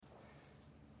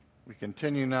We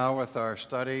continue now with our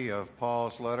study of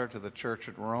Paul's letter to the church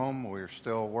at Rome. We're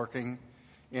still working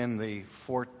in the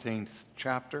 14th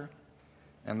chapter.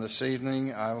 And this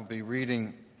evening I will be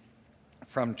reading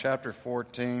from chapter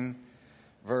 14,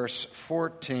 verse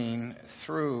 14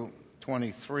 through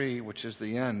 23, which is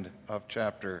the end of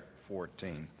chapter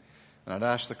 14. And I'd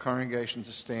ask the congregation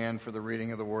to stand for the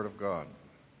reading of the Word of God.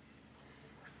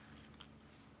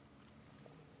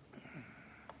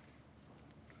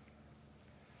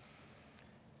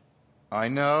 I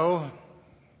know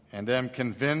and am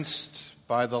convinced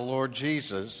by the Lord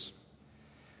Jesus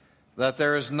that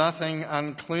there is nothing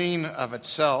unclean of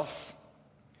itself,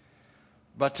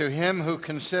 but to him who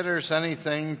considers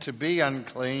anything to be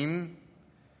unclean,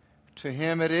 to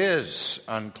him it is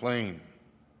unclean.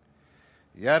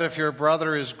 Yet if your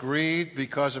brother is grieved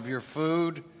because of your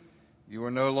food, you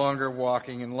are no longer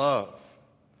walking in love.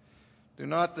 Do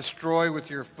not destroy with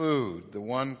your food the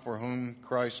one for whom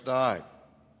Christ died.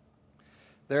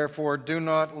 Therefore, do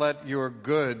not let your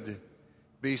good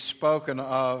be spoken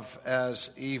of as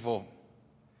evil.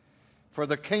 For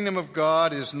the kingdom of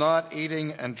God is not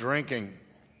eating and drinking,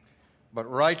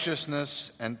 but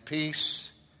righteousness and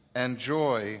peace and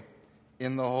joy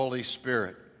in the Holy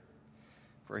Spirit.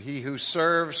 For he who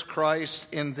serves Christ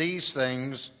in these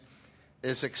things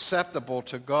is acceptable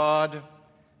to God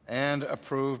and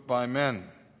approved by men.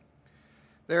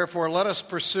 Therefore, let us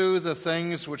pursue the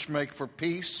things which make for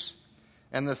peace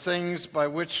and the things by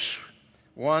which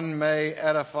one may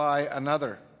edify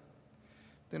another.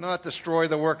 Do not destroy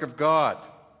the work of God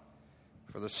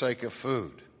for the sake of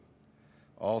food.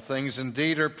 All things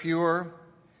indeed are pure,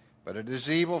 but it is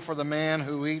evil for the man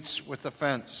who eats with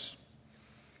offense.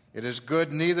 It is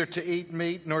good neither to eat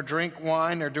meat nor drink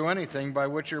wine nor do anything by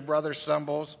which your brother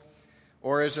stumbles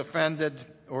or is offended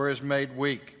or is made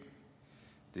weak.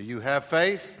 Do you have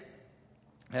faith?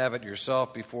 Have it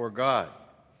yourself before God.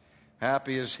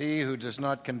 Happy is he who does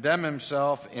not condemn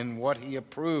himself in what he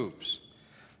approves,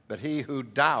 but he who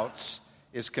doubts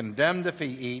is condemned if he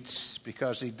eats,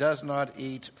 because he does not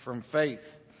eat from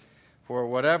faith. For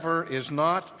whatever is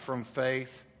not from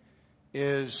faith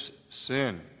is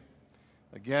sin.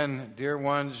 Again, dear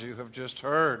ones, you have just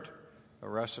heard a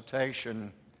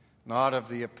recitation not of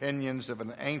the opinions of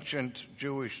an ancient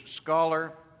Jewish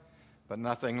scholar, but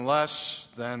nothing less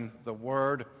than the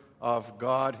Word of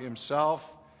God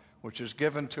himself, which is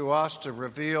given to us to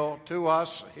reveal to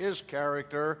us his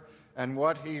character and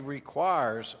what he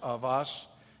requires of us.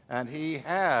 And he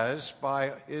has,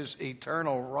 by his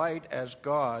eternal right as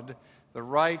God, the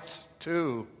right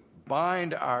to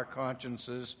bind our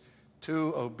consciences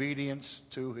to obedience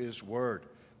to his word.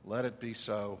 Let it be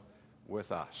so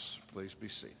with us. Please be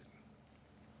seated.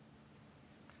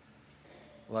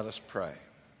 Let us pray.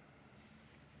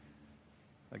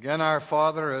 Again, our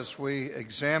Father, as we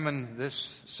examine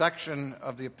this section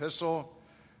of the epistle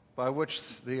by which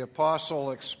the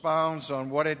apostle expounds on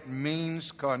what it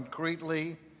means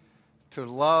concretely to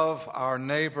love our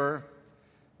neighbor,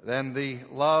 then the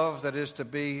love that is to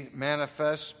be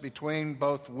manifest between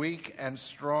both weak and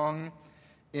strong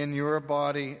in your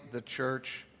body, the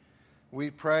church, we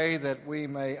pray that we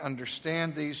may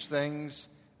understand these things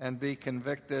and be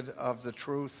convicted of the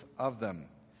truth of them.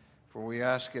 For we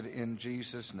ask it in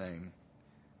Jesus' name.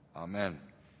 Amen.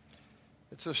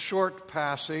 It's a short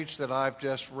passage that I've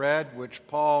just read, which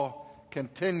Paul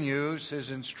continues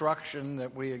his instruction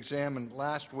that we examined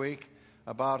last week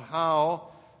about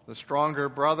how the stronger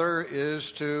brother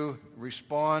is to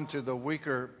respond to the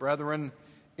weaker brethren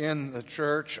in the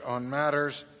church on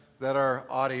matters that are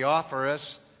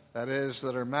adiaphorous, that is,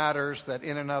 that are matters that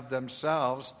in and of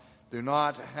themselves do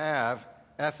not have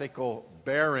ethical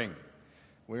bearing.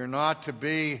 We are not to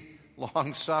be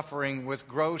long-suffering with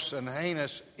gross and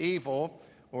heinous evil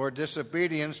or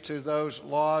disobedience to those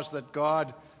laws that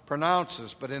God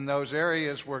pronounces. But in those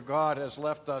areas where God has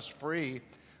left us free,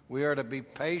 we are to be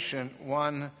patient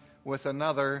one with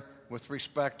another with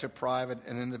respect to private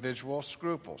and individual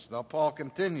scruples. Now, Paul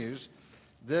continues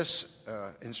this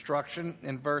instruction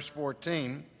in verse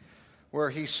 14, where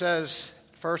he says,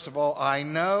 first of all, I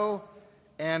know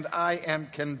and I am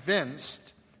convinced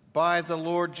by the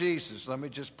Lord Jesus. Let me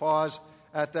just pause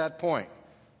at that point.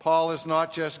 Paul is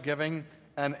not just giving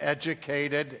an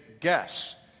educated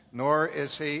guess, nor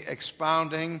is he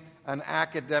expounding an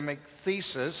academic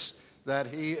thesis that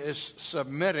he is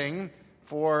submitting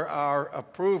for our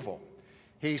approval.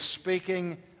 He's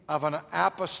speaking of an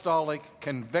apostolic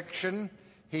conviction.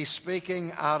 He's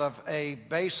speaking out of a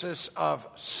basis of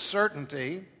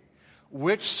certainty,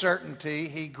 which certainty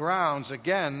he grounds,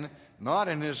 again, not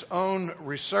in his own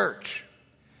research,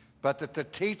 but that the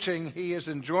teaching he is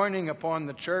enjoining upon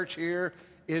the church here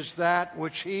is that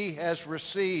which he has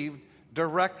received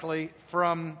directly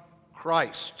from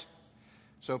Christ.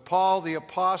 So Paul the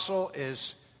apostle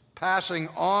is passing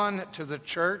on to the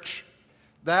church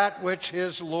that which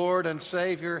his Lord and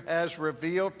Savior has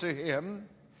revealed to him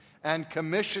and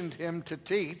commissioned him to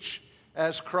teach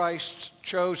as Christ's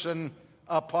chosen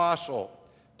apostle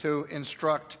to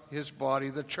instruct his body,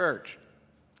 the church.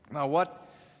 Now, what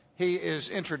he is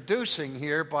introducing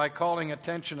here by calling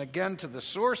attention again to the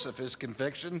source of his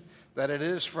conviction, that it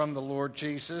is from the Lord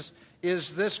Jesus,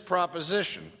 is this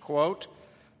proposition, quote,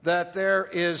 that there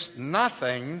is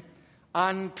nothing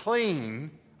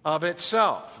unclean of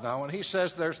itself. Now, when he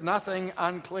says there's nothing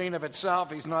unclean of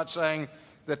itself, he's not saying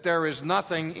that there is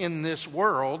nothing in this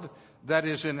world that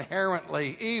is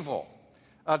inherently evil.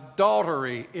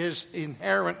 Adultery is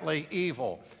inherently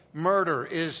evil. Murder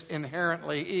is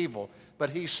inherently evil. But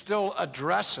he's still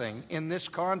addressing, in this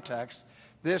context,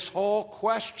 this whole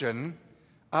question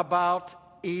about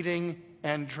eating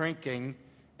and drinking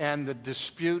and the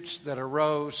disputes that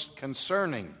arose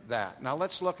concerning that. Now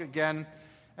let's look again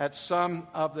at some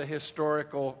of the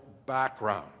historical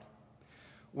background.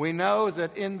 We know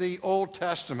that in the Old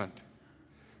Testament,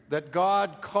 that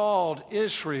God called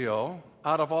Israel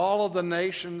out of all of the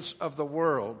nations of the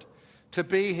world to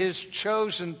be his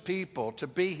chosen people, to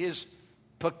be his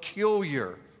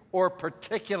peculiar or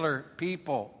particular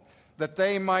people, that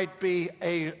they might be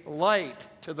a light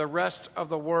to the rest of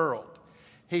the world.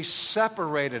 He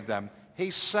separated them,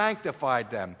 he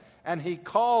sanctified them, and he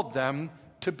called them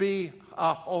to be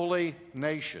a holy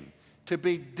nation, to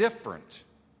be different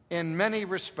in many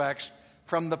respects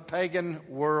from the pagan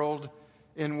world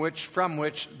from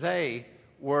which they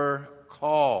were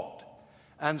called.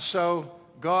 And so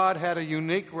God had a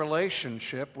unique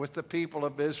relationship with the people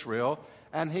of Israel,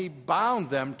 and he bound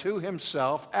them to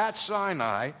himself at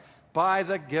Sinai by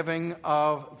the giving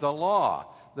of the law,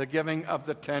 the giving of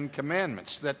the Ten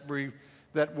Commandments that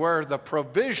were the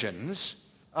provisions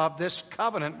of this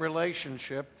covenant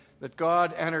relationship that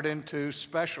God entered into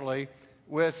specially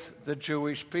with the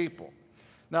Jewish people.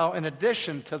 Now, in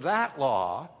addition to that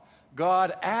law,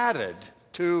 God added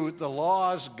to the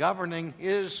laws governing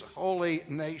his holy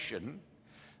nation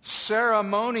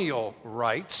ceremonial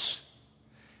rights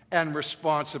and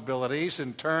responsibilities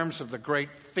in terms of the great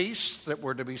feasts that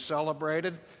were to be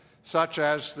celebrated, such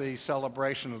as the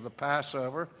celebration of the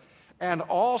Passover. And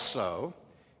also,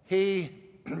 he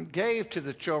gave to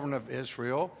the children of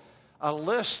Israel a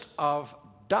list of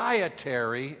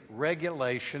dietary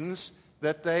regulations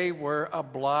that they were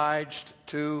obliged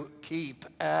to keep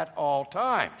at all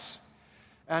times.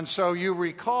 And so you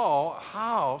recall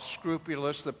how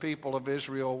scrupulous the people of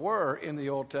Israel were in the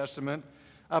Old Testament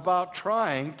about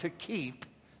trying to keep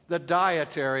the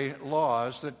dietary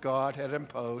laws that God had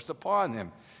imposed upon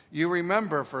them. You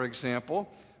remember, for example,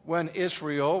 when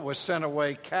Israel was sent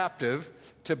away captive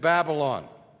to Babylon,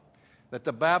 that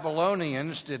the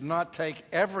Babylonians did not take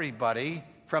everybody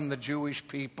from the Jewish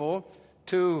people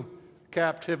to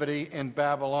captivity in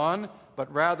Babylon,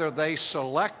 but rather they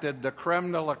selected the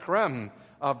creme de la creme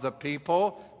of the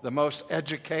people, the most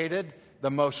educated, the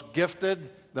most gifted,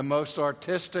 the most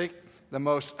artistic, the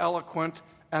most eloquent,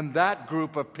 and that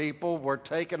group of people were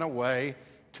taken away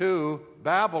to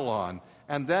Babylon.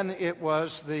 And then it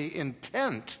was the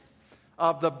intent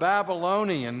of the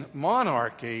Babylonian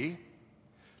monarchy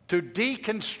to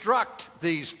deconstruct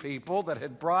these people that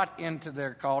had brought into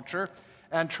their culture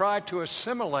and try to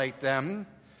assimilate them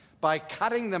by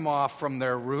cutting them off from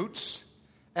their roots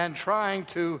and trying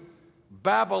to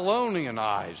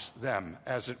Babylonianize them,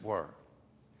 as it were.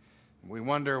 We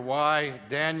wonder why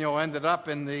Daniel ended up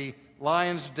in the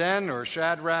lion's den, or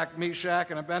Shadrach, Meshach,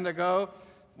 and Abednego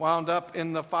wound up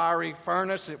in the fiery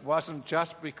furnace. It wasn't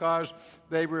just because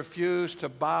they refused to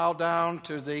bow down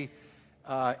to the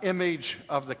image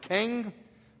of the king,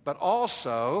 but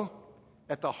also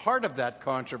at the heart of that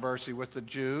controversy with the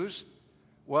Jews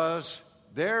was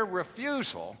their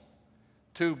refusal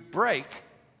to break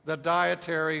the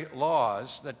dietary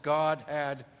laws that God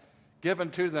had given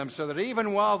to them, so that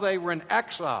even while they were in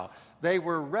exile, they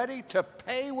were ready to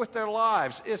pay with their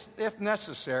lives, if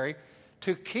necessary,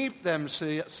 to keep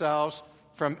themselves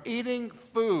from eating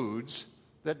foods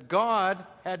that God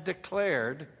had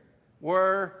declared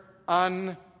were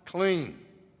unclean.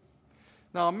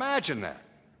 Now imagine that.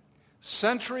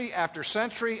 Century after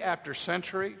century after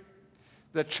century,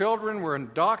 the children were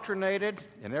indoctrinated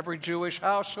in every Jewish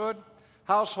household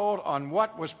on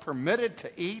what was permitted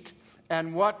to eat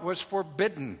and what was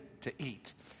forbidden to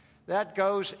eat. That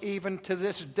goes even to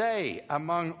this day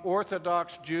among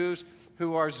Orthodox Jews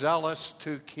who are zealous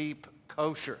to keep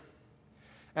kosher.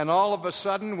 And all of a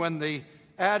sudden, when the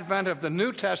advent of the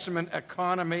New Testament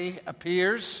economy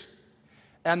appears,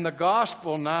 and the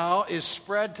gospel now is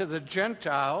spread to the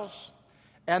Gentiles,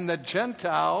 and the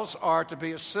Gentiles are to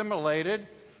be assimilated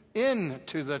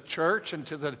into the church,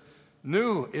 into the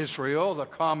new Israel, the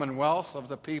commonwealth of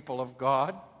the people of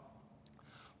God.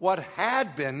 What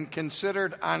had been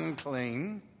considered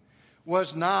unclean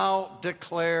was now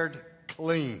declared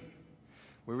clean.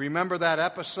 We remember that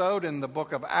episode in the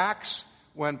book of Acts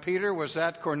when Peter was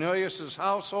at Cornelius'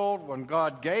 household, when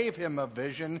God gave him a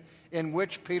vision in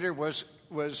which Peter it was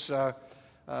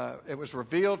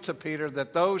revealed to Peter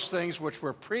that those things which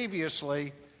were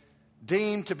previously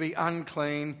deemed to be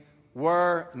unclean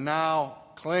were now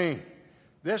clean.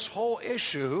 This whole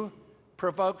issue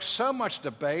provoked so much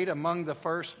debate among the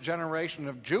first generation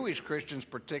of Jewish Christians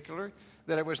particularly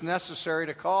that it was necessary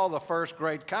to call the first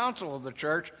great council of the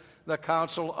church the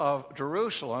Council of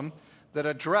Jerusalem, that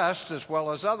addressed, as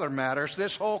well as other matters,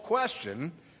 this whole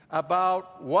question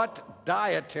about what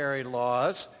dietary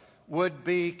laws would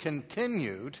be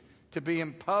continued to be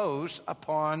imposed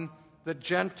upon the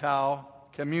Gentile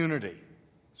community.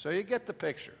 So you get the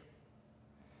picture.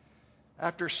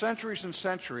 After centuries and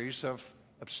centuries of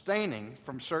abstaining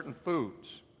from certain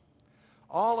foods,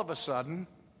 all of a sudden,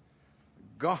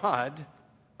 God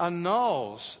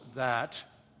annuls that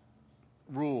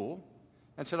rule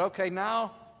and said, okay,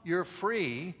 now you're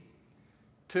free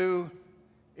to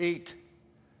eat.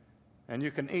 And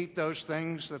you can eat those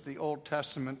things that the Old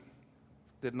Testament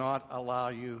did not allow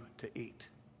you to eat.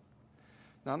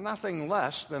 Now, nothing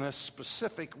less than a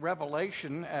specific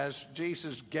revelation as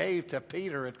Jesus gave to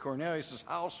Peter at Cornelius'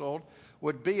 household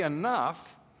would be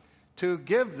enough to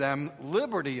give them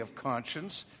liberty of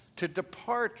conscience to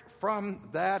depart from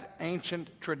that ancient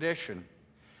tradition.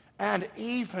 And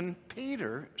even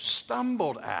Peter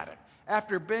stumbled at it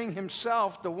after being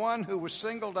himself the one who was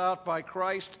singled out by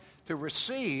Christ to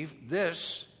receive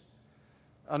this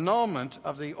annulment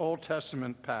of the Old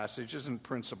Testament passages and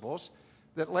principles,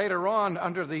 that later on,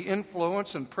 under the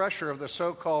influence and pressure of the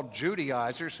so-called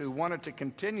Judaizers who wanted to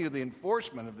continue the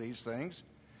enforcement of these things,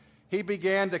 he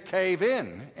began to cave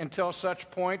in until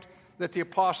such point that the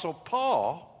Apostle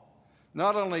Paul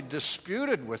not only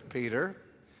disputed with Peter,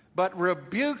 but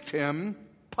rebuked him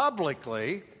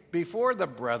publicly before the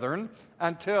brethren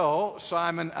until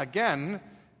Simon again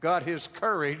got his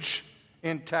courage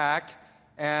intact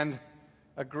and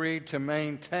agreed to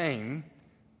maintain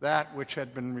that which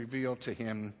had been revealed to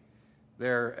him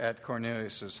there at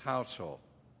Cornelius' household.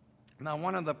 Now,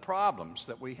 one of the problems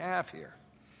that we have here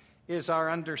is our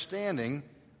understanding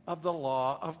of the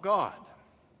law of God.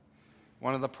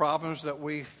 One of the problems that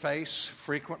we face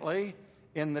frequently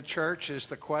in the church is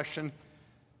the question,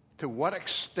 to what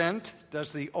extent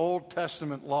does the Old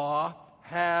Testament law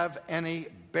have any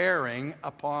bearing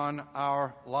upon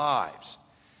our lives?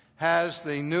 Has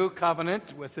the new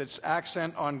covenant, with its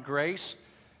accent on grace,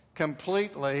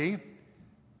 completely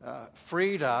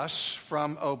freed us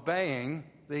from obeying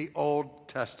the Old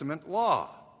Testament law?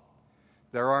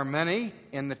 There are many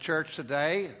in the church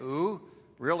today who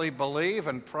really believe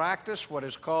and practice what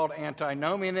is called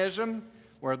antinomianism,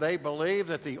 where they believe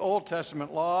that the Old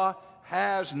Testament law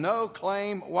has no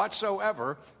claim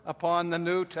whatsoever upon the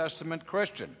New Testament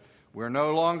Christian. We're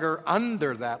no longer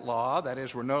under that law. That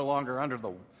is, we're no longer under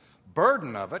the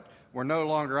burden of it. We're no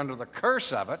longer under the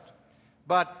curse of it.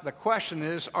 But the question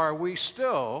is, are we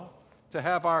still to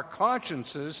have our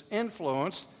consciences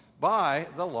influenced by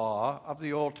the law of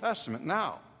the Old Testament?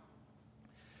 Now,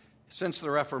 since the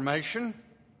Reformation,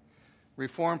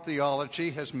 Reformed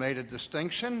theology has made a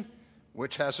distinction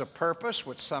which has a purpose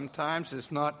which sometimes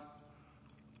is not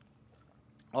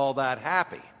all that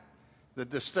happy. The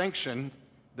distinction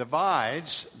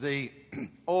divides the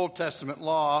Old Testament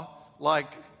law,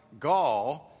 like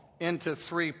gall, into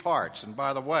three parts. And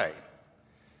by the way,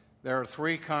 there are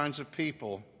three kinds of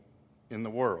people in the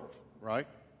world, right?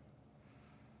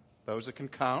 Those that can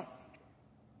count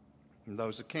and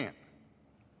those that can't.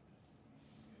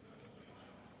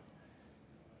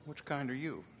 Which kind are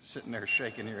you, sitting there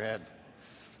shaking your head?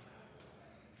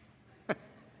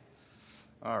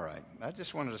 All right. I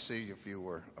just wanted to see if you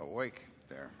were awake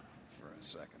there for a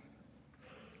second.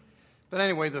 But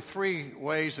anyway, the three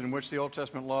ways in which the Old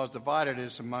Testament law is divided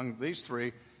is among these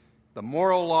three: the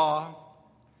moral law,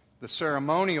 the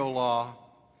ceremonial law,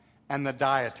 and the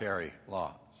dietary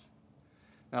laws.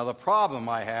 Now, the problem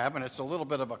I have, and it's a little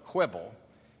bit of a quibble,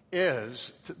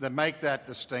 is to make that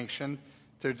distinction,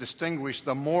 to distinguish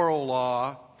the moral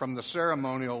law from the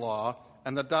ceremonial law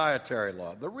and the dietary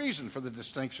law. The reason for the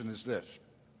distinction is this.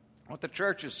 What the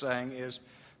church is saying is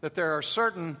that there are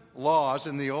certain laws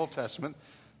in the Old Testament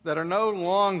that are no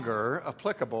longer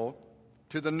applicable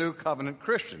to the New Covenant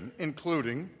Christian,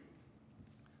 including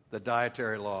the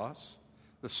dietary laws,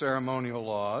 the ceremonial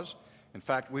laws. In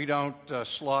fact, we don't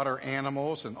slaughter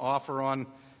animals and offer on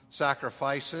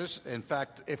sacrifices. In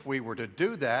fact, if we were to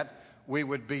do that, we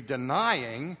would be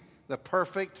denying the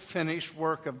perfect finished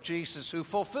work of Jesus who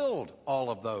fulfilled all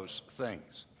of those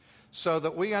things. So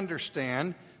that we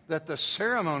understand that the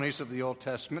ceremonies of the Old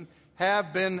Testament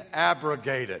have been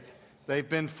abrogated. They've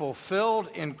been fulfilled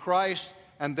in Christ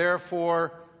and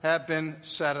therefore have been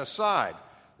set aside.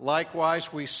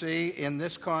 Likewise, we see in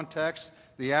this context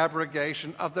the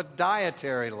abrogation of the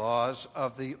dietary laws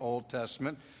of the Old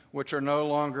Testament, which are no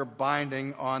longer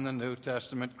binding on the New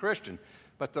Testament Christian.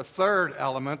 But the third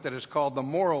element that is called the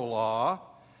moral law,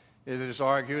 it is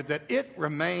argued that it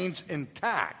remains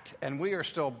intact, and we are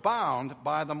still bound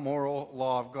by the moral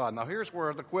law of God. Now, here's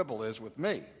where the quibble is with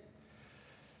me.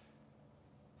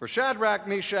 For Shadrach,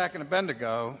 Meshach, and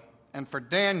Abednego, and for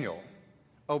Daniel,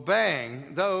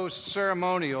 obeying those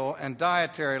ceremonial and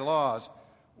dietary laws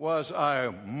was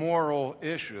a moral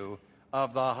issue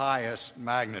of the highest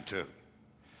magnitude.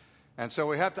 And so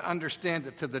we have to understand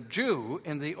that to the Jew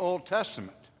in the Old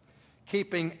Testament,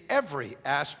 keeping every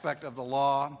aspect of the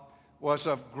law was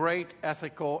of great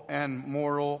ethical and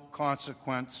moral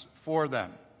consequence for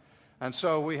them. And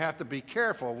so we have to be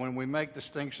careful when we make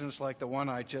distinctions like the one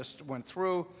I just went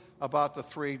through about the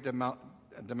three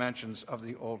dimensions of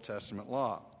the Old Testament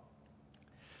law.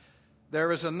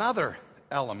 There is another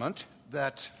element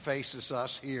that faces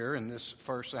us here in this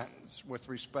first sentence with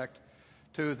respect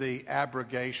to the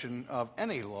abrogation of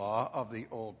any law of the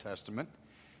Old Testament.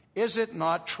 Is it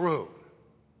not true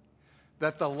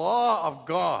that the law of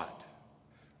God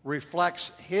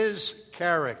reflects His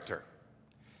character,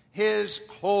 His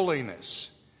holiness?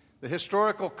 The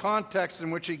historical context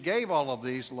in which He gave all of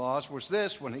these laws was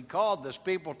this, when He called this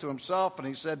people to Himself and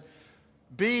He said,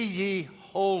 "Be ye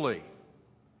holy,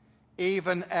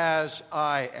 even as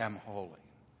I am holy."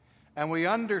 And we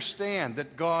understand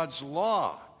that God's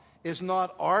law is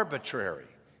not arbitrary.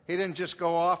 He didn't just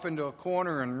go off into a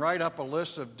corner and write up a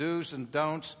list of do's and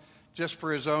don'ts just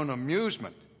for His own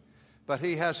amusement. But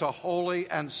He has a holy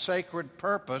and sacred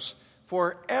purpose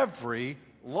for every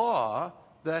law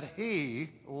that He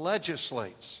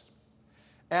legislates.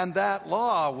 And that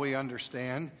law, we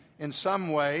understand, in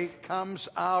some way comes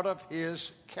out of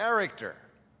His character.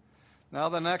 Now,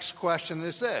 the next question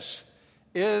is this: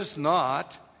 is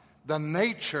not the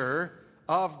nature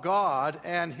of God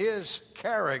and His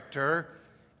character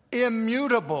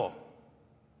immutable?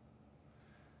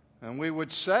 And we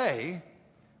would say,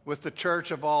 with the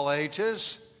church of all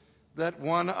ages, that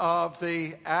one of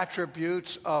the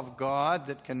attributes of God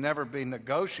that can never be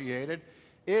negotiated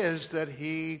is that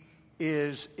He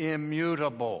is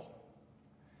immutable.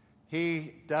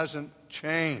 He doesn't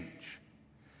change.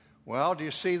 Well, do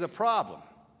you see the problem?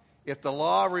 If the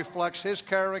law reflects His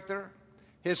character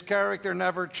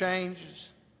never changes,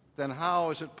 then how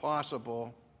is it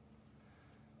possible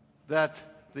that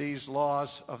these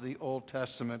laws of the Old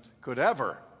Testament could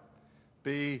ever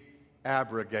be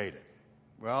abrogated?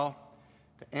 Well,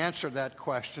 to answer that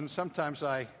question, sometimes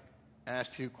I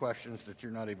ask you questions that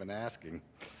you're not even asking,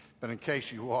 but in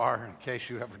case you are, in case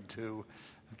you ever do,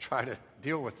 try to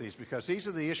deal with these, because these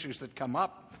are the issues that come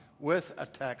up with a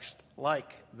text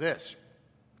like this.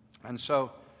 And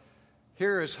so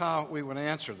here is how we would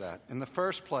answer that. In the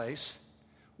first place,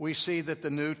 we see that the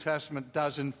New Testament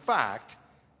does in fact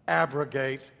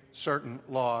abrogate certain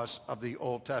laws of the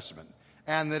Old Testament,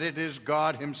 and that it is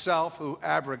God Himself who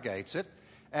abrogates it.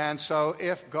 And so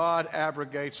if God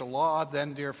abrogates a law,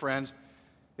 then, dear friends,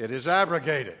 it is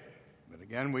abrogated. But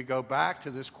again, we go back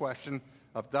to this question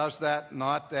of, does that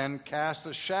not then cast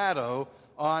a shadow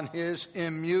on His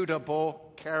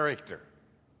immutable character?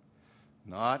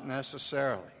 Not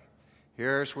necessarily.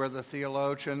 Here's where the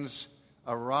theologians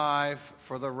arrive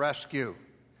for the rescue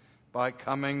by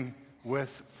coming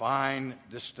with fine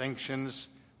distinctions,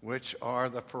 which are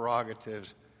the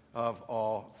prerogatives of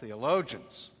all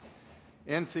theologians.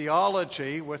 In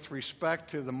theology, with respect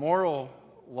to the moral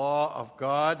law of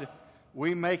God,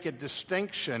 we make a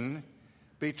distinction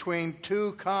between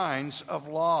two kinds of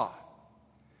law: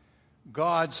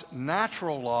 God's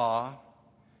natural law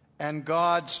and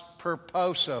God's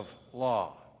purposive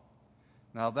law.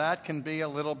 Now, that can be a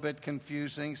little bit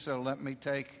confusing, so let me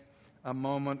take a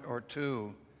moment or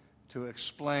two to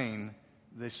explain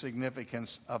the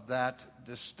significance of that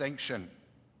distinction.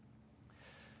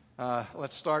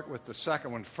 Let's start with the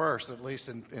second one first, at least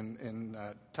in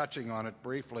touching on it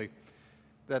briefly,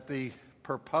 that the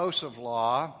purposive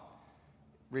law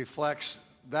reflects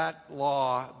that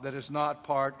law that is not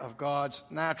part of God's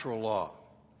natural law.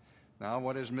 Now,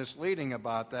 what is misleading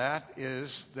about that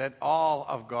is that all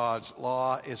of God's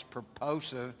law is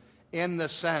purposive in the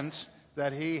sense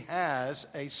that he has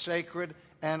a sacred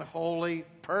and holy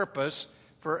purpose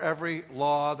for every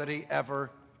law that he ever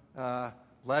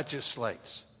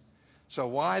legislates. So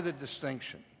why the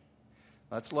distinction?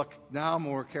 Let's look now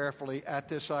more carefully at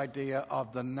this idea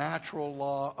of the natural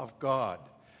law of God.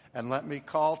 And let me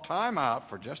call time out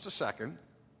for just a second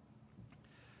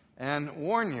and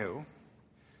warn you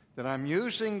that I'm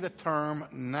using the term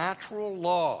natural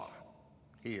law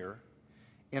here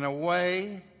in a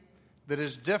way that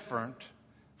is different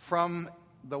from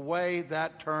the way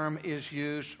that term is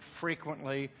used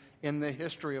frequently in the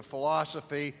history of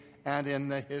philosophy and in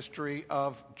the history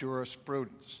of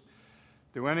jurisprudence.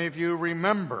 Do any of you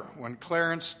remember when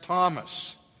Clarence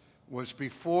Thomas was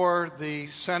before the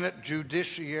Senate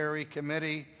Judiciary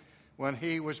Committee when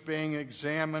he was being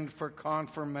examined for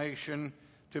confirmation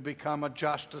to become a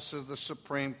justice of the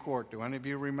Supreme Court? Do any of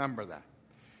you remember that?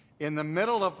 In the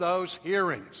middle of those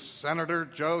hearings, Senator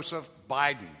Joseph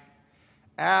Biden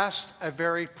asked a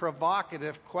very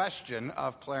provocative question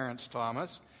of Clarence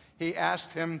Thomas. He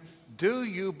asked him, "Do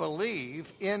you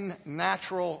believe in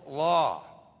natural law?"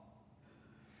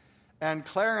 And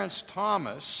Clarence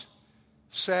Thomas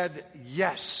said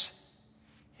yes.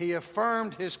 He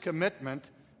affirmed his commitment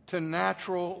to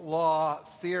natural law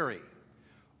theory,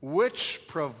 which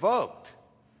provoked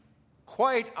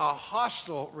quite a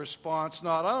hostile response,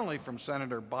 not only from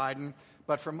Senator Biden,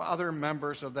 but from other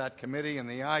members of that committee. And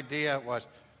the idea was,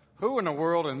 who in the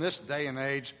world in this day and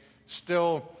age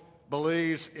still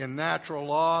believes in natural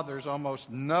law? There's almost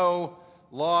no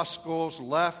law schools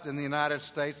left in the United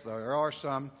States. There are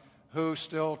some who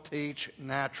still teach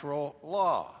natural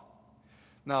law.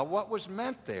 Now, what was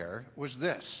meant there was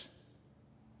this,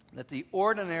 that the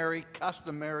ordinary,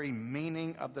 customary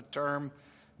meaning of the term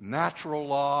natural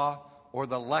law or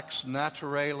the lex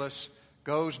naturalis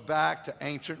goes back to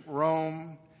ancient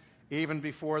Rome, even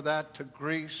before that to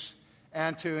Greece,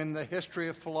 and to in the history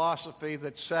of philosophy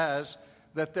that says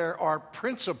that there are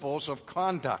principles of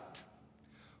conduct,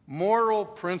 moral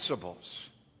principles,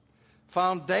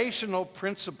 foundational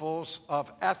principles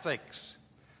of ethics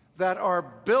that are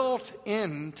built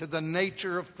into the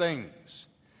nature of things,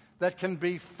 that can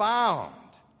be found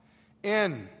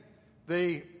in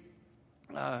the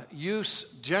jus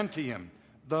gentium,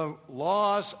 the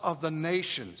laws of the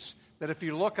nations, that if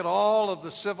you look at all of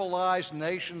the civilized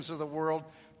nations of the world,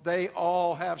 they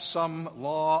all have some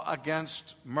law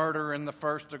against murder in the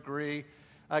first degree,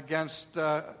 against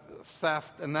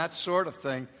theft and that sort of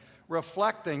thing,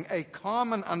 reflecting a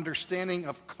common understanding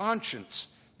of conscience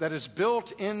that is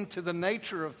built into the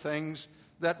nature of things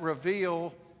that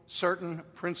reveal certain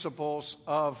principles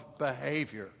of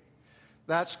behavior.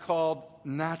 That's called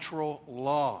natural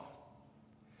law.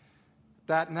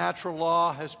 That natural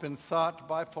law has been thought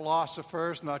by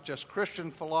philosophers, not just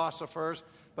Christian philosophers,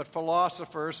 but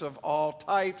philosophers of all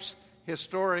types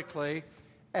historically,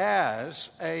 as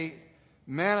a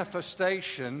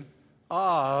manifestation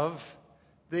of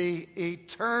the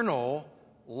eternal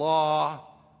law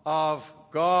of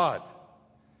God,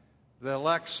 the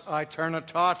lex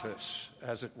aeternitatis,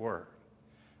 as it were.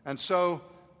 And so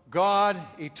God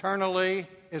eternally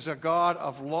is a God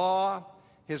of law.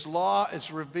 His law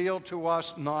is revealed to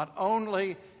us not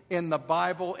only in the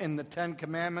Bible, in the Ten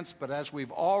Commandments, but as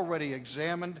we've already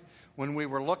examined when we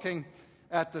were looking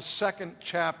at the second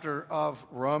chapter of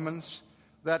Romans,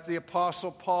 that the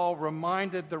Apostle Paul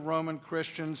reminded the Roman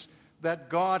Christians that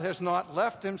God has not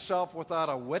left himself without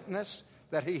a witness,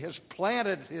 that he has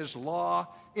planted his law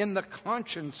in the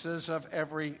consciences of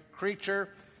every creature,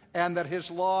 and that his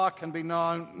law can be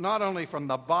known not only from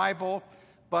the Bible,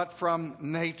 but from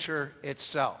nature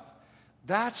itself.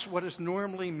 That's what is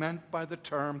normally meant by the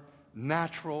term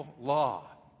natural law.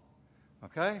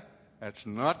 Okay? That's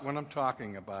not what I'm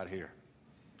talking about here.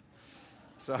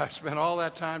 So I spent all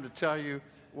that time to tell you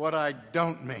what I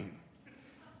don't mean.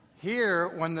 Here,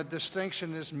 when the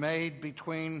distinction is made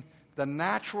between the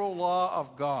natural law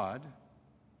of God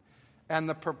and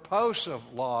the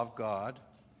purposive law of God,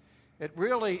 it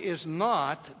really is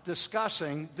not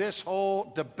discussing this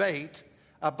whole debate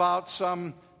about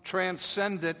some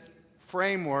transcendent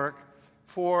framework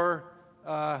for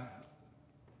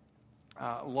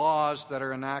laws that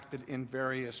are enacted in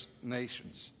various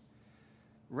nations.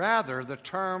 Rather, the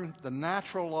term the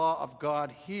natural law of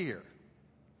God here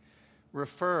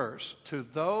refers to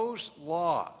those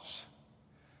laws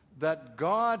that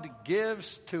God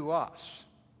gives to us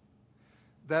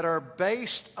that are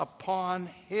based upon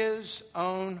his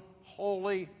own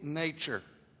holy nature.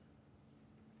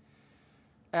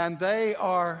 And they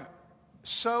are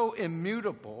so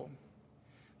immutable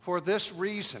for this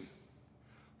reason: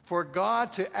 for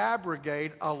God to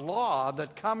abrogate a law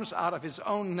that comes out of his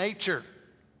own nature.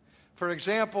 For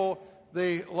example,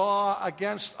 the law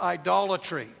against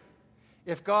idolatry.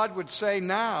 If God would say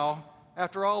now,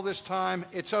 after all this time,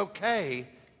 it's okay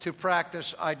to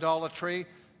practice idolatry,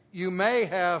 you may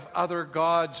have other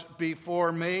gods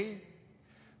before me,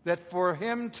 that for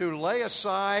him to lay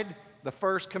aside the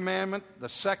first commandment, the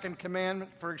second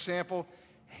commandment, for example,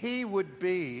 he would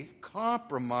be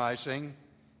compromising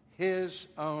his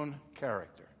own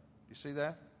character. You see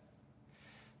that?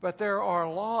 But there are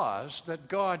laws that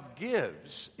God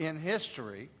gives in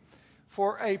history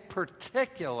for a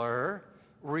particular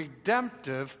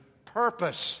redemptive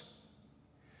purpose,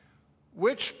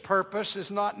 which purpose is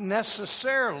not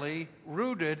necessarily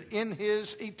rooted in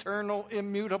his eternal,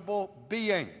 immutable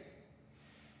being.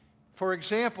 For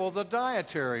example, the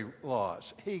dietary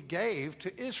laws he gave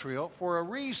to Israel for a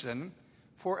reason,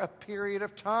 for a period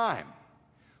of time.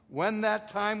 When that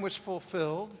time was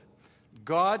fulfilled,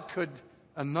 God could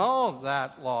annul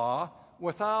that law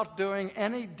without doing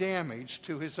any damage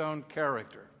to his own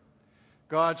character.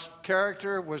 God's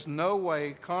character was no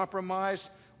way compromised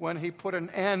when he put an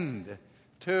end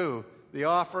to the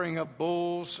offering of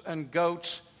bulls and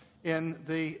goats in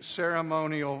the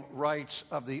ceremonial rites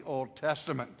of the Old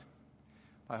Testament.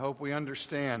 I hope we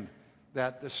understand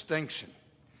that distinction,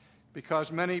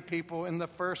 because many people in the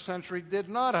first century did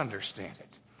not understand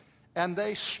it, and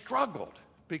they struggled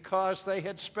because they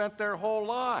had spent their whole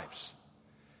lives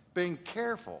being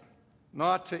careful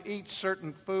not to eat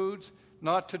certain foods,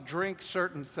 not to drink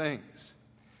certain things.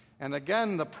 And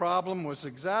again, the problem was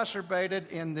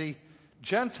exacerbated in the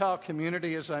Gentile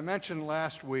community, as I mentioned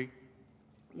last week,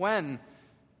 when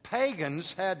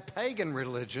pagans had pagan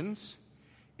religions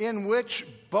in which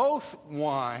both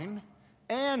wine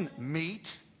and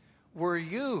meat were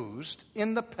used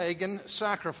in the pagan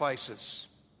sacrifices.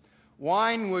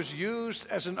 Wine was used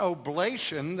as an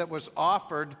oblation that was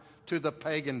offered to the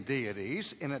pagan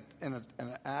deities in an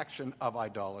action of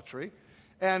idolatry,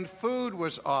 and food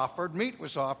was offered, meat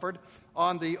was offered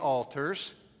on the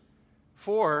altars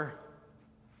for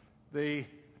the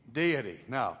deity.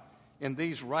 Now, in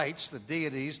these rites, the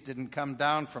deities didn't come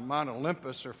down from Mount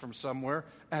Olympus or from somewhere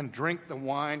and drink the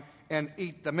wine and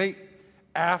eat the meat.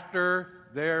 After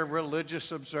their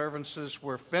religious observances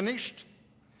were finished,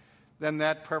 then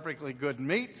that perfectly good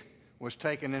meat was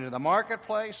taken into the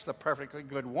marketplace. The perfectly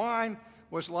good wine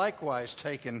was likewise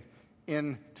taken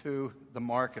into the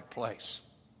marketplace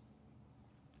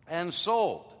and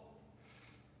sold.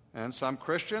 And some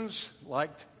Christians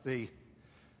liked the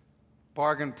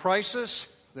bargain prices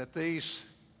that these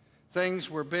things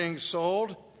were being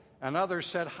sold, and others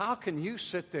said, how can you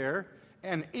sit there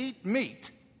and eat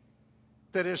meat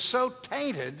that is so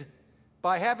tainted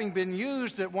by having been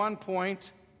used at one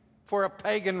point for a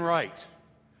pagan rite?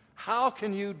 How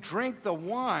can you drink the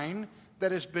wine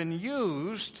that has been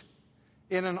used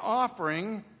in an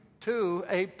offering to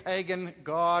a pagan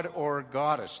god or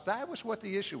goddess? That was what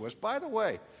the issue was. By the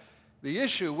way, the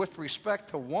issue with respect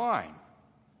to wine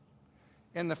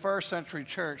in the first century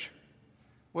church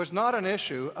was not an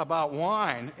issue about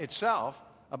wine itself,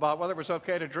 about whether it was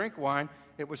okay to drink wine.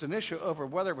 It was an issue over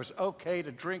whether it was okay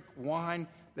to drink wine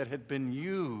that had been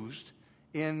used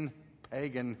in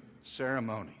pagan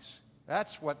ceremonies.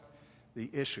 That's what the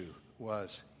issue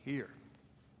was here.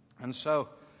 And so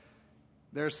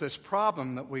there's this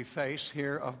problem that we face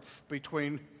here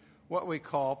between what we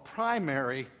call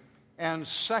primary and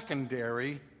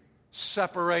secondary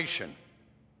separation.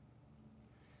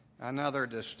 Another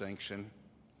distinction: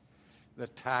 the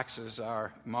taxes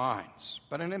are mines,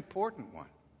 but an important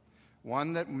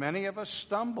one that many of us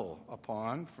stumble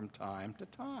upon from time to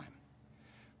time.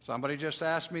 Somebody just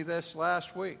asked me this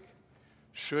last week: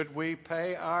 should we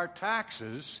pay our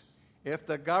taxes if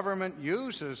the government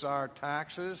uses our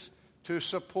taxes to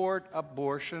support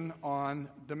abortion on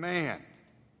demand?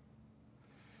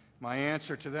 My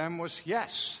answer to them was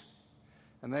yes.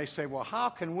 And they say, well, how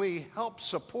can we help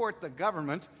support the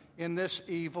government in this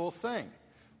evil thing?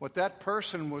 What that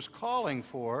person was calling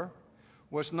for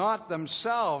was not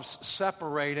themselves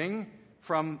separating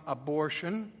from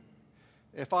abortion.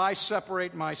 If I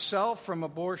separate myself from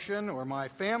abortion or my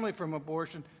family from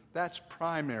abortion, that's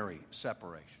primary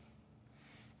separation.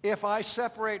 If I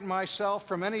separate myself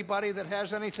from anybody that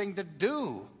has anything to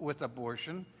do with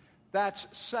abortion, that's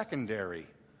secondary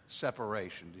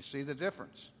separation. Do you see the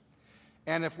difference?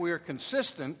 And if we are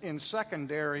consistent in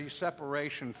secondary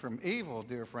separation from evil,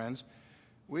 dear friends,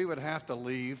 we would have to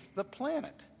leave the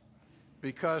planet,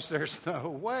 because there's no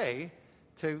way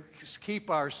to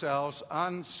keep ourselves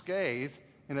unscathed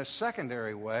in a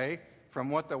secondary way from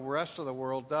what the rest of the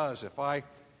world does. If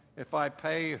I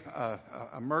pay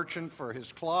a merchant for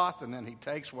his cloth and then he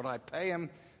takes what I pay him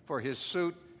for his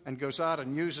suit and goes out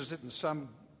and uses it in some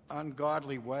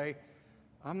ungodly way,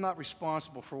 I'm not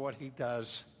responsible for what he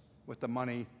does with the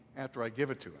money after I give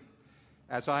it to him,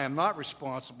 as I am not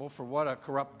responsible for what a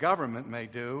corrupt government may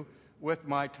do with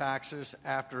my taxes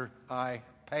after I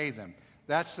pay them.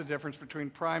 That's the difference between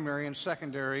primary and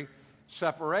secondary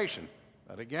separation.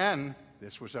 But again,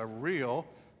 this was a real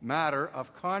matter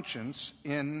of conscience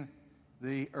in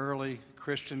the early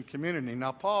Christian community.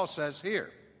 Now, Paul says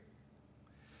here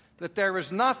that there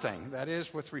is nothing, that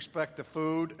is, with respect to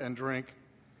food and drink,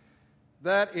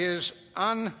 that is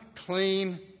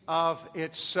unclean of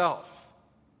itself.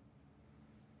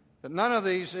 That none of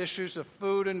these issues of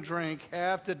food and drink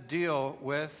have to deal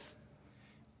with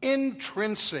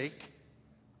intrinsic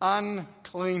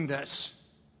uncleanness.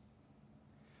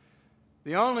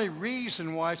 The only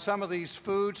reason why some of these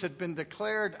foods had been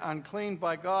declared unclean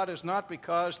by God is not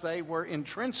because they were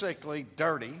intrinsically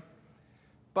dirty,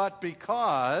 but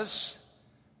because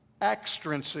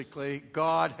extrinsically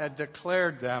God had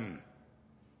declared them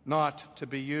not to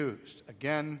be used.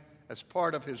 Again, as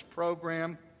part of his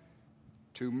program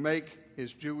to make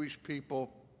his Jewish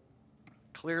people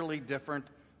clearly different,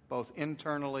 both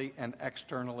internally and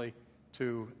externally,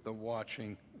 to the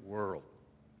watching world.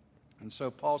 And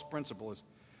so Paul's principle is,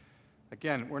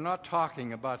 again, we're not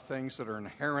talking about things that are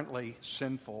inherently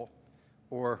sinful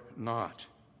or not.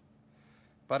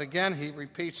 But again, he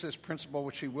repeats this principle,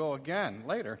 which he will again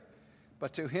later.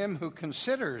 But to him who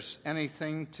considers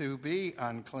anything to be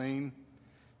unclean,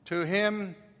 to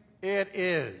him it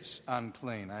is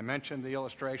unclean. I mentioned the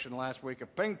illustration last week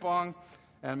of ping pong,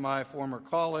 and my former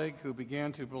colleague who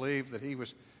began to believe that he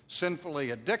was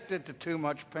sinfully addicted to too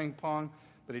much ping pong,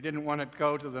 but he didn't want to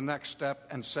go to the next step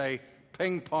and say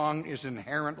ping pong is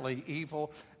inherently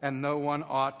evil and no one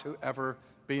ought to ever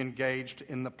be engaged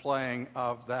in the playing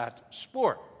of that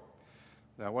sport.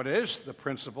 Now, what is the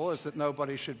principle is that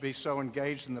nobody should be so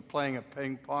engaged in the playing of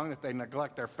ping pong that they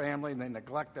neglect their family and they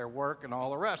neglect their work and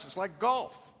all the rest. It's like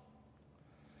golf.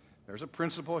 There's a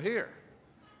principle here.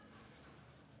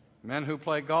 Men who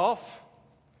play golf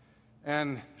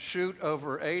and shoot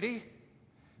over 80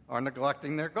 are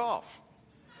neglecting their golf.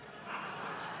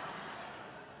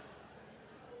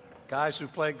 Guys who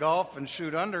play golf and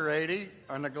shoot under 80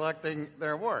 are neglecting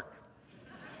their work.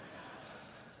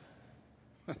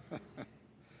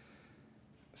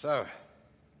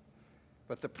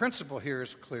 But the principle here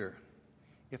is clear.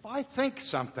 If I think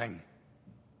something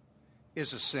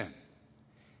is a sin,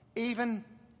 even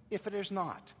if it is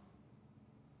not,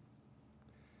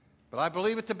 but I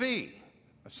believe it to be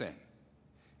a sin.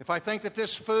 If I think that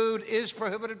this food is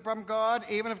prohibited from God,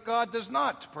 even if God does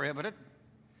not prohibit it,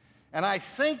 and I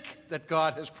think that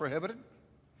God has prohibited,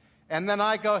 and then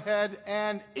I go ahead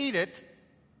and eat it,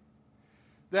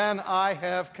 then I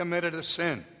have committed a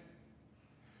sin.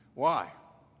 Why?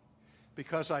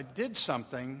 Because I did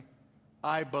something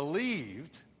I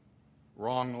believed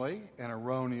wrongly and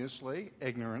erroneously,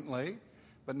 ignorantly,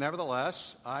 but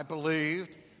nevertheless, I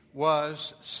believed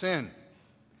was sin.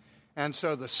 And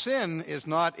so the sin is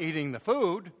not eating the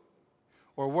food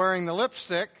or wearing the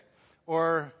lipstick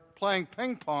or playing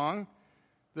ping pong.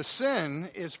 The sin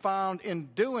is found in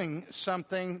doing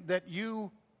something that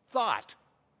you thought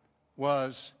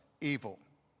was evil.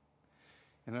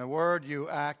 In a word, you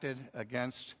acted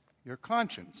against your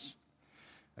conscience.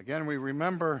 Again, we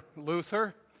remember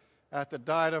Luther at the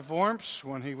Diet of Worms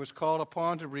when he was called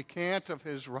upon to recant of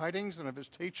his writings and of his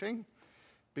teaching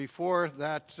before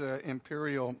that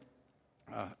imperial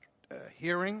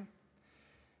hearing.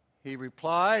 He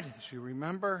replied, as you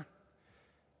remember,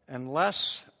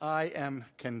 "Unless I am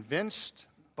convinced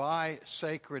by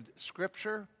sacred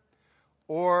scripture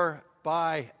or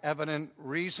by evident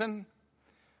reason,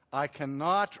 I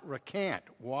cannot recant."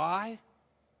 Why?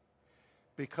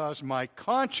 Because my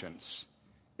conscience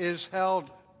is held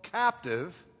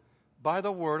captive by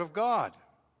the word of God.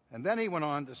 And then he went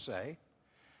on to say,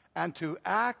 and to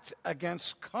act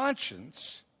against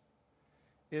conscience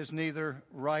is neither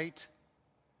right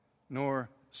nor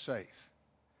safe.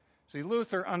 See,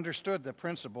 Luther understood the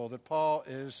principle that Paul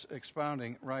is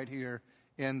expounding right here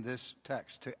in this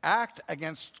text. To act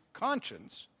against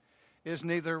conscience is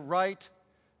neither right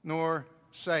nor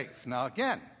safe. Now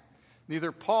again,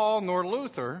 neither Paul nor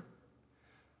Luther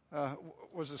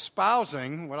was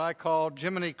espousing what I call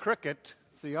Jiminy Cricket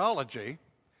theology,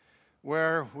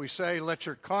 where we say, let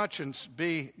your conscience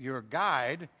be your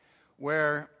guide,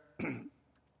 where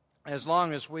as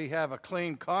long as we have a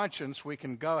clean conscience, we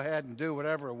can go ahead and do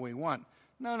whatever we want.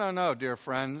 No, dear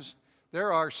friends.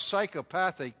 There are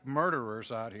psychopathic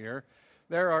murderers out here.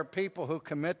 There are people who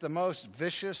commit the most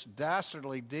vicious,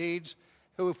 dastardly deeds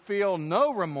who feel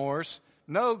no remorse,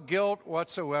 no guilt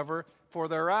whatsoever for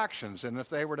their actions. And if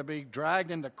they were to be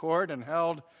dragged into court and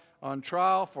held on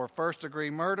trial for first-degree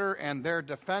murder, and their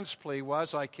defense plea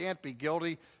was, I can't be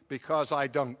guilty because I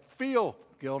don't feel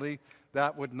guilty,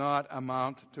 that would not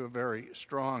amount to a very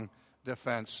strong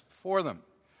defense for them.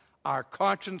 Our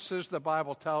consciences, the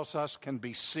Bible tells us, can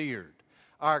be seared.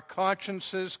 Our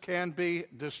consciences can be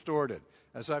distorted.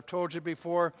 As I've told you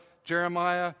before,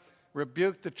 Jeremiah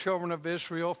rebuked the children of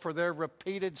Israel for their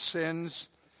repeated sins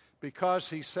because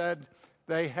he said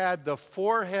they had the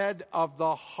forehead of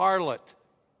the harlot,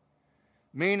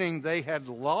 meaning they had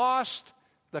lost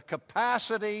the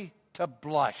capacity to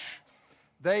blush.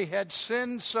 They had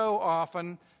sinned so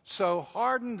often, so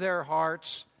hardened their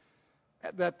hearts,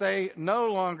 that they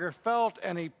no longer felt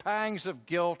any pangs of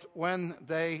guilt when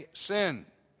they sinned.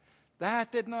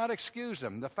 That did not excuse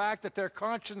them. The fact that their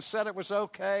conscience said it was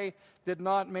okay did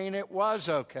not mean it was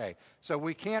okay. So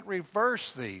we can't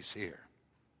reverse these here.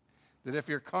 That if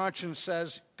your conscience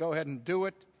says, go ahead and do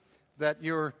it, that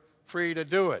you're free to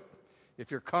do it. If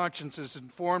your conscience is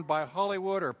informed by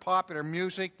Hollywood or popular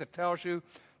music that tells you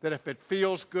that if it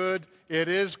feels good, it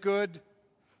is good,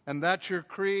 and that's your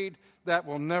creed, that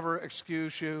will never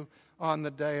excuse you on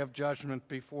the day of judgment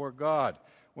before God,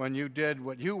 when you did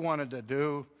what you wanted to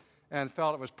do and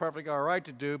felt it was perfectly all right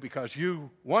to do because you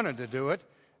wanted to do it,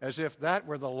 as if that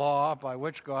were the law by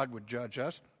which God would judge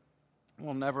us,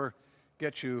 will never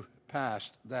get you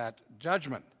past that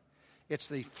judgment. It's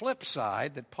the flip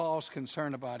side that Paul's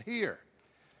concerned about here.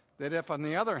 That if, on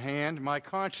the other hand, my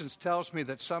conscience tells me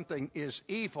that something is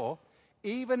evil,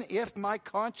 even if my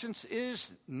conscience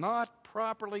is not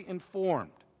properly informed,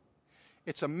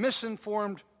 it's a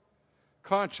misinformed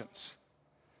conscience.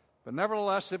 But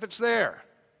nevertheless, if it's there,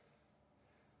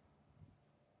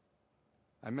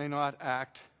 I may not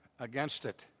act against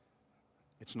it.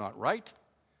 It's not right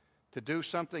to do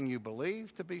something you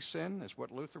believe to be sin, is what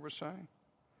Luther was saying.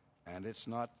 And it's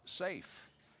not safe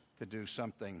to do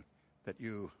something that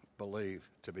you believe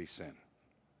to be sin.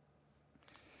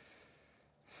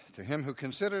 To him who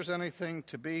considers anything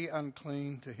to be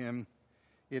unclean, to him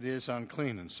it is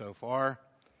unclean. And so far,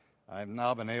 I've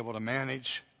now been able to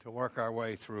manage to work our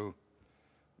way through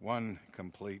one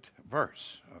complete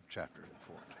verse of chapter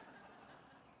 4.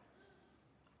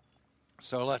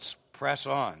 So let's press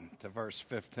on to verse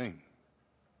 15.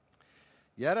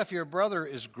 Yet if your brother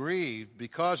is grieved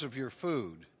because of your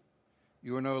food,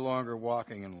 you are no longer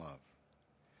walking in love.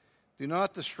 Do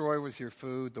not destroy with your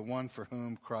food the one for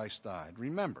whom Christ died.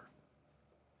 Remember,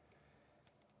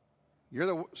 you're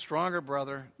the stronger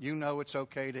brother. You know it's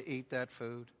okay to eat that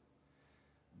food,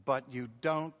 but you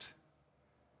don't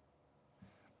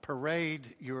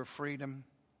parade your freedom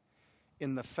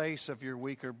in the face of your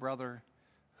weaker brother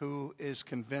who is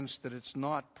convinced that it's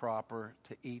not proper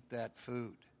to eat that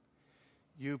food.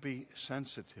 You be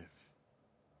sensitive.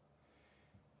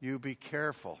 You be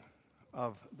careful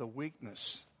of the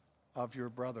weakness of your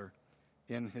brother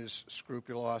in his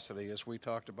scrupulosity, as we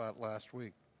talked about last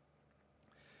week.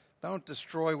 Don't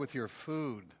destroy with your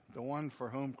food the one for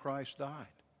whom Christ died.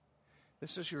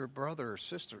 This is your brother or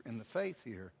sister in the faith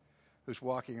here who's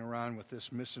walking around with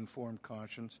this misinformed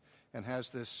conscience and has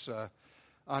this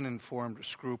uninformed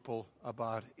scruple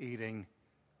about eating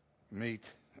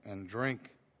meat and drink.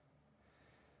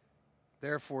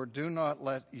 Therefore, do not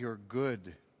let your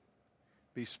good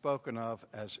be spoken of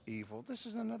as evil. This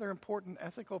is another important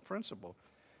ethical principle,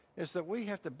 is that we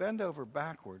have to bend over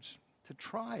backwards to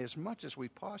try as much as we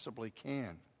possibly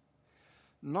can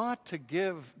not to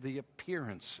give the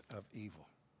appearance of evil.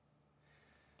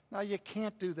 Now, you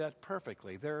can't do that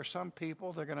perfectly. There are some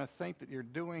people that are going to think that you're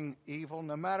doing evil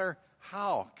no matter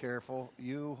how careful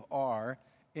you are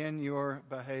in your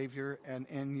behavior and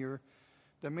in your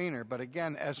demeanor. But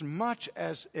again, as much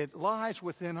as it lies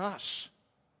within us,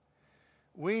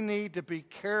 we need to be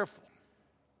careful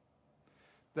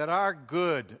that our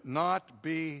good not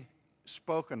be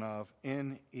spoken of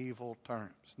in evil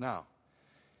terms. Now,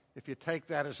 if you take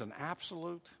that as an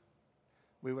absolute,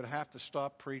 we would have to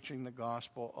stop preaching the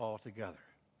gospel altogether.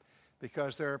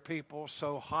 Because there are people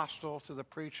so hostile to the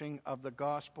preaching of the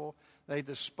gospel, they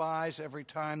despise every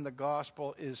time the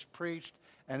gospel is preached.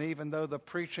 And even though the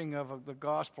preaching of the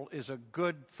gospel is a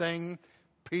good thing,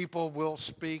 people will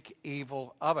speak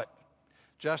evil of it.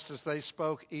 Just as they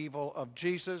spoke evil of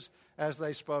Jesus, as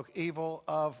they spoke evil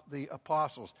of the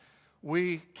apostles.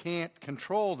 We can't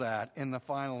control that in the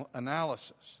final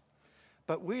analysis.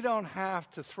 But we don't have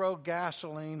to throw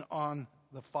gasoline on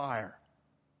the fire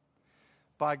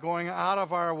by going out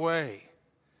of our way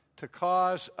to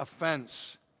cause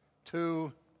offense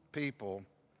to people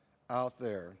out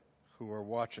there who are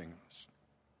watching us.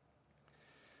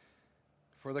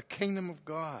 For the kingdom of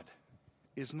God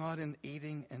is not in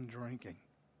eating and drinking,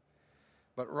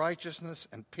 but righteousness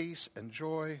and peace and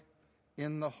joy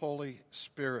in the Holy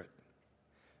Spirit.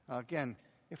 Now again,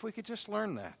 if we could just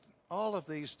learn that, all of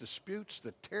these disputes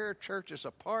that tear churches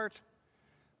apart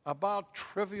about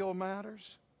trivial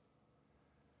matters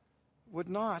would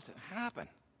not happen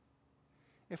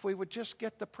if we would just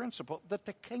get the principle that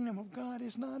the kingdom of God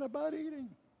is not about eating.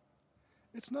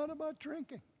 It's not about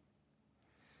drinking.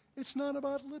 It's not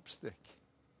about lipstick.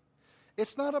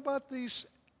 It's not about these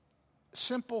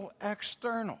simple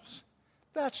externals.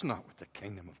 That's not what the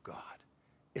kingdom of God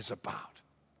is about.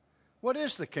 What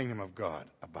is the kingdom of God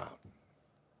about?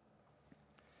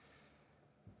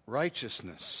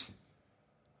 Righteousness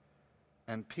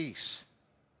and peace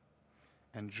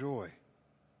and joy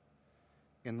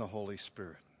in the Holy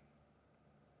Spirit.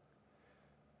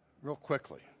 Real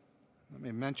quickly, let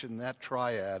me mention that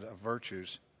triad of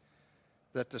virtues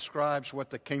that describes what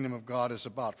the kingdom of God is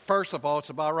about. First of all, it's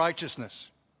about righteousness.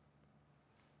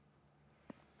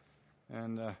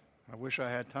 And I wish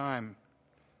I had time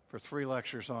for 3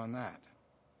 lectures on that.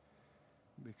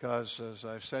 Because, as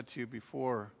I've said to you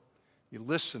before, you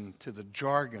listen to the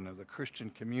jargon of the Christian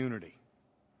community.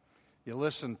 You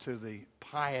listen to the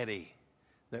piety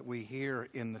that we hear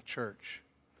in the church.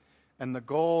 And the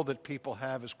goal that people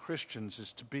have as Christians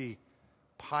is to be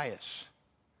pious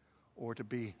or to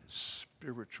be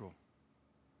spiritual.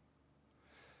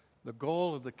 The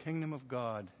goal of the kingdom of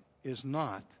God is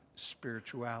not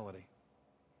spirituality.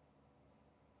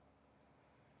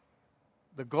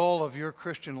 The goal of your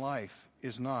Christian life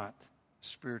is not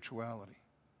spirituality.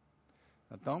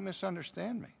 Now, don't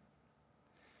misunderstand me.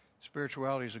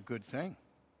 Spirituality is a good thing,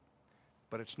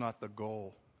 but it's not the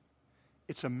goal.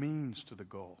 It's a means to the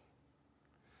goal.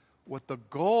 What the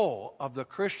goal of the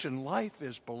Christian life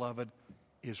is, beloved,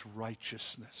 is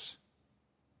righteousness.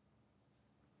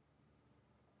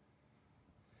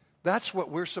 That's what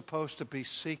we're supposed to be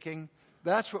seeking.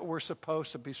 That's what we're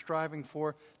supposed to be striving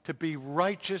for, to be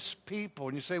righteous people.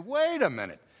 And you say, wait a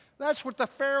minute, that's what the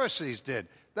Pharisees did.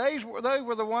 They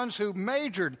were the ones who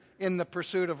majored in the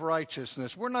pursuit of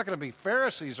righteousness. We're not going to be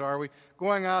Pharisees, are we?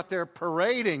 Going out there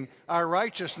parading our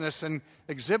righteousness and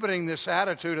exhibiting this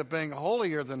attitude of being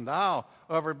holier than thou,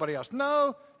 everybody else.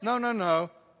 No.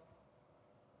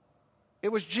 It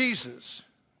was Jesus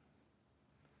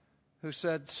who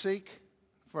said, seek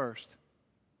first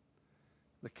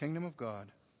the kingdom of God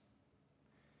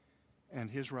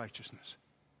and his righteousness.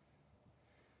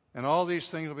 And all these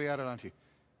things will be added unto you.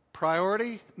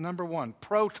 Priority number 1,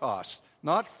 protos,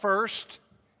 not first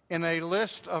in a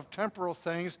list of temporal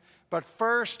things, but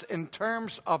first in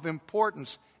terms of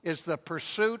importance is the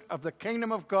pursuit of the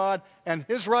kingdom of God and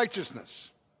his righteousness.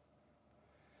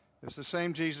 It's the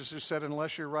same Jesus who said,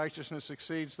 unless your righteousness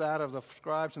exceeds that of the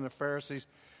scribes and the Pharisees,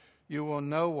 you will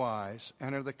no wise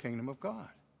enter the kingdom of God.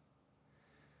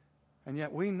 And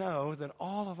yet we know that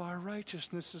all of our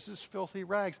righteousness is as filthy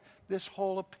rags. This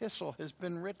whole epistle has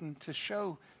been written to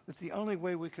show that the only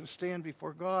way we can stand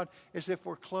before God is if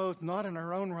we're clothed not in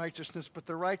our own righteousness, but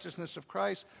the righteousness of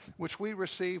Christ, which we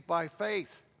receive by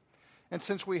faith. And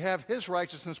since we have his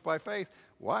righteousness by faith,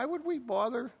 why would we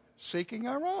bother seeking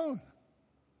our own?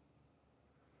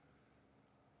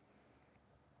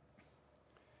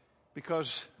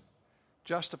 Because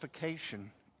justification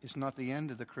is not the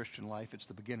end of the Christian life, it's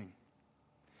the beginning.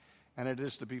 And it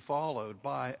is to be followed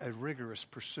by a rigorous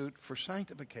pursuit for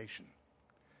sanctification,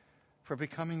 for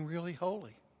becoming really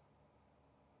holy.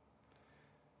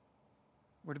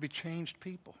 We're to be changed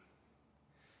people.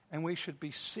 And we should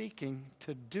be seeking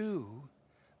to do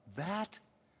that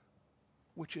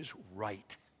which is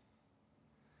right.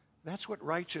 That's what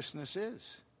righteousness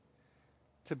is.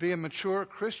 To be a mature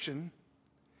Christian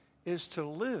is to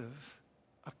live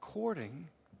according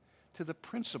to the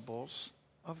principles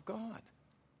of God.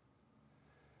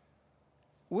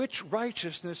 Which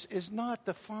righteousness is not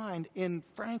defined in,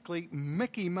 frankly,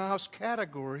 Mickey Mouse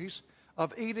categories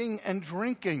of eating and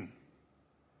drinking.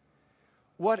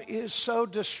 What is so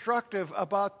destructive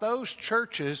about those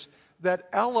churches that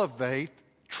elevate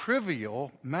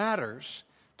trivial matters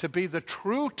to be the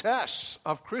true tests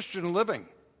of Christian living?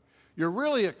 You're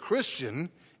really a Christian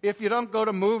if you don't go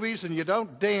to movies and you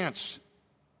don't dance.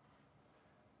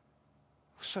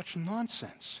 Such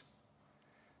nonsense.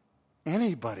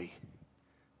 Anybody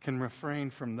can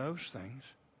refrain from those things.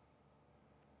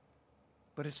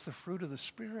 But it's the fruit of the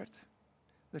Spirit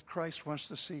that Christ wants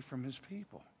to see from his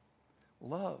people.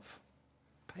 Love,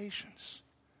 patience,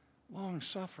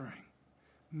 long-suffering,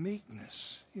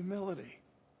 meekness, humility.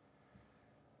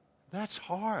 That's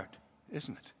hard,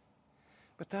 isn't it?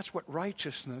 But that's what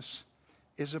righteousness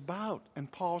is about.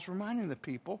 And Paul's reminding the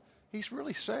people, he's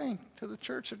really saying to the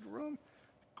church at Rome,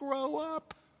 grow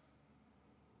up.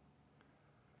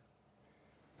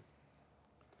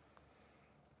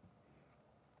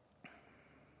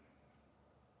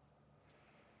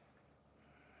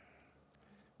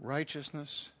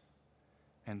 Righteousness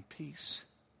and peace.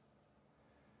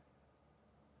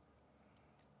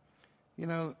 You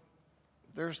know,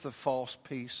 there's the false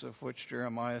peace of which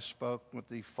Jeremiah spoke, with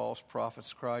the false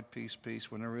prophets cried, peace,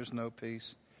 peace, when there is no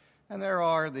peace. And there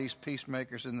are these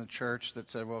peacemakers in the church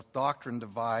that say, well, if doctrine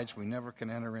divides, we never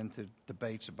can enter into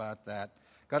debates about that.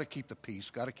 Got to keep the peace,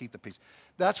 got to keep the peace.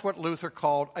 That's what Luther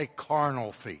called a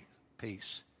carnal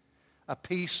peace, a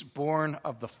peace born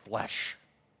of the flesh.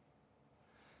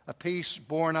 A peace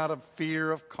born out of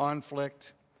fear of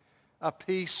conflict, a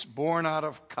peace born out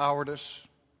of cowardice.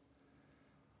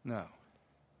 No.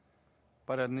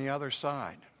 But on the other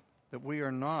side, that we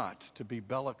are not to be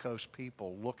bellicose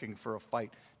people looking for a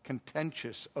fight,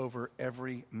 contentious over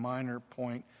every minor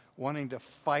point, wanting to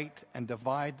fight and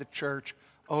divide the church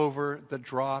over the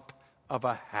drop of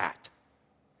a hat.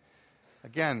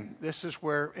 Again, this is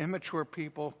where immature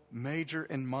people major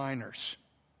in minors.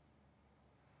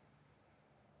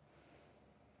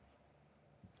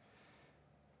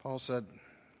 Paul said,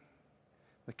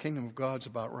 the kingdom of God's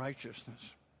about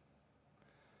righteousness.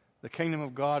 The kingdom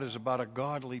of God is about a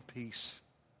godly peace.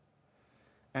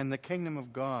 And the kingdom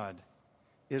of God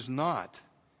is not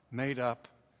made up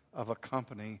of a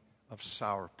company of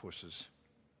sourpusses.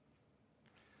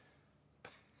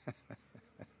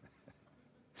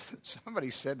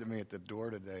 Somebody said to me at the door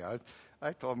today,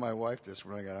 I told my wife this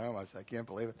when I got home, I said, I can't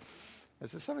believe it. I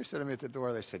said, somebody said to me at the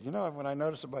door, they said, you know, what I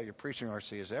notice about your preaching,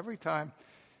 R.C., is every time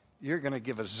you're going to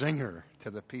give a zinger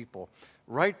to the people,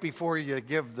 right before you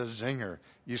give the zinger,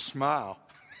 you smile.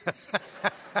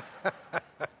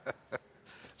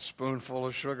 Spoonful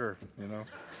of sugar, you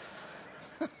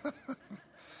know.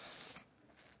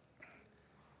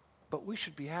 But we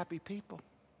should be happy people.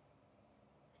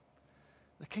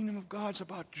 The kingdom of God's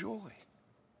about joy.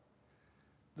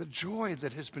 The joy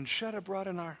that has been shed abroad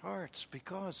in our hearts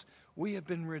because we have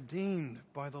been redeemed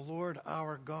by the Lord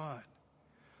our God.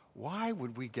 Why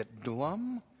would we get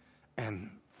glum and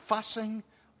fussing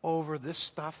over this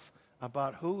stuff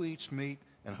about who eats meat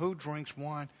and who drinks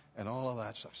wine and all of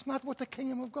that stuff? It's not what the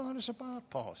kingdom of God is about,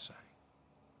 Paul is saying.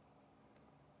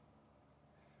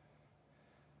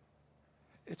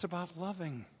 It's about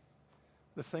loving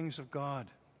the things of God,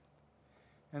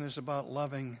 and it's about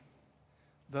loving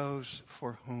those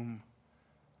for whom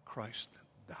Christ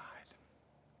died.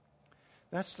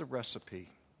 That's the recipe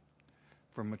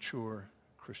for mature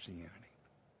Christianity.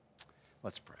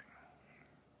 Let's pray.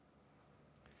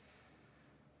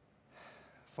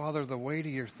 Father, the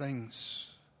weightier things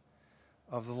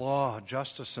of the law,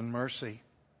 justice and mercy,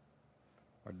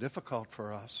 are difficult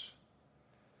for us.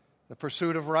 The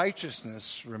pursuit of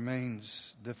righteousness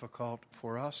remains difficult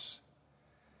for us.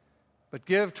 But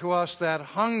give to us that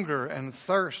hunger and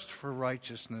thirst for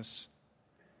righteousness,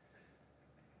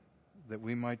 that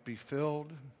we might be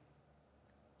filled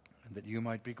and that you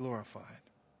might be glorified.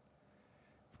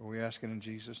 For we ask it in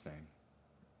Jesus' name.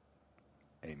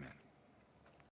 Amen.